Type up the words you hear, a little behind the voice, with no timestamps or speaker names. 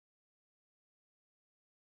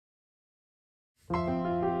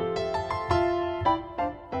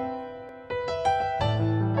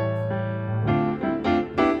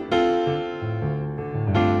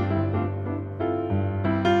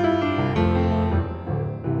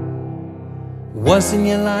Once in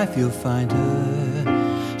your life you'll find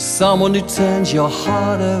her, someone who turns your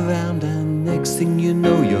heart around, and next thing you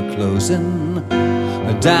know you're closing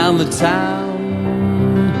down the town.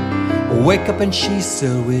 Wake up and she's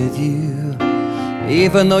still with you,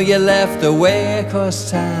 even though you left away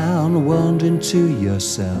across town, wondering to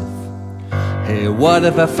yourself, hey, what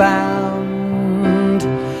have I found?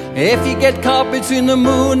 If you get caught between the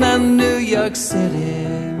moon and New York City,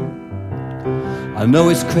 I know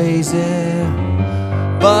it's crazy,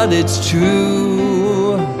 but it's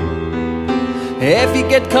true. If you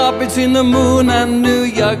get caught between the moon and New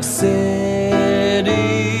York City,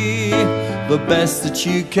 the best that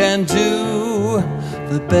you can do,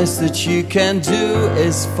 the best that you can do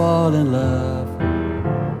is fall in love.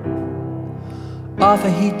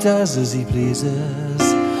 Often he does as he pleases,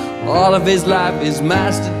 all of his life is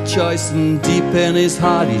master choice, and deep in his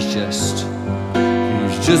heart he's just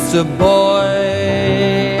a boy,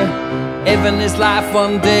 living his life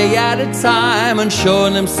one day at a time, and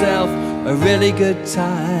showing himself a really good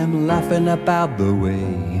time, laughing about the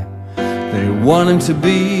way they want him to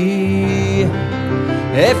be.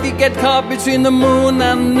 If you get caught between the moon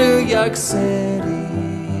and New York City,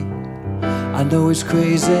 I know it's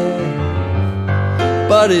crazy,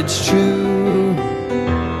 but it's true.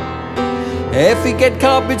 If you get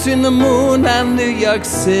caught between the moon and New York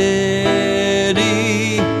City,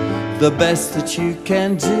 the best that you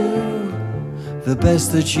can do, the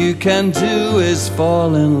best that you can do is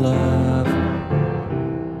fall in love.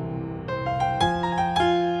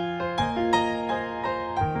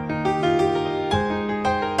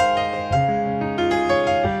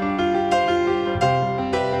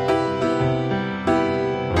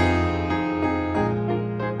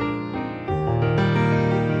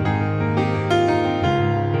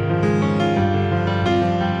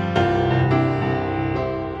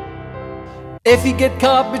 If you get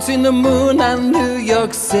caught between the moon and New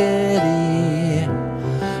York City,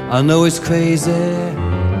 I know it's crazy,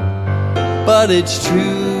 but it's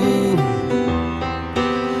true.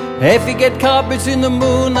 If you get caught between the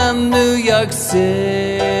moon and New York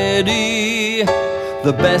City,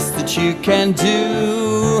 the best that you can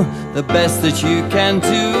do, the best that you can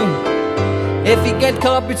do. If you get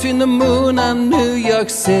caught between the moon and New York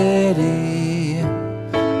City,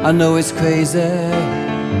 I know it's crazy,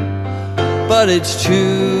 but it's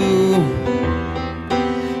true.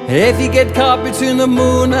 If you get caught between the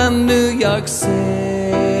moon and New York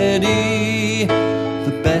City,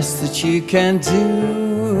 the best that you can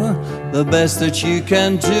do, the best that you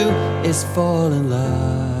can do is fall in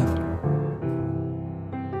love.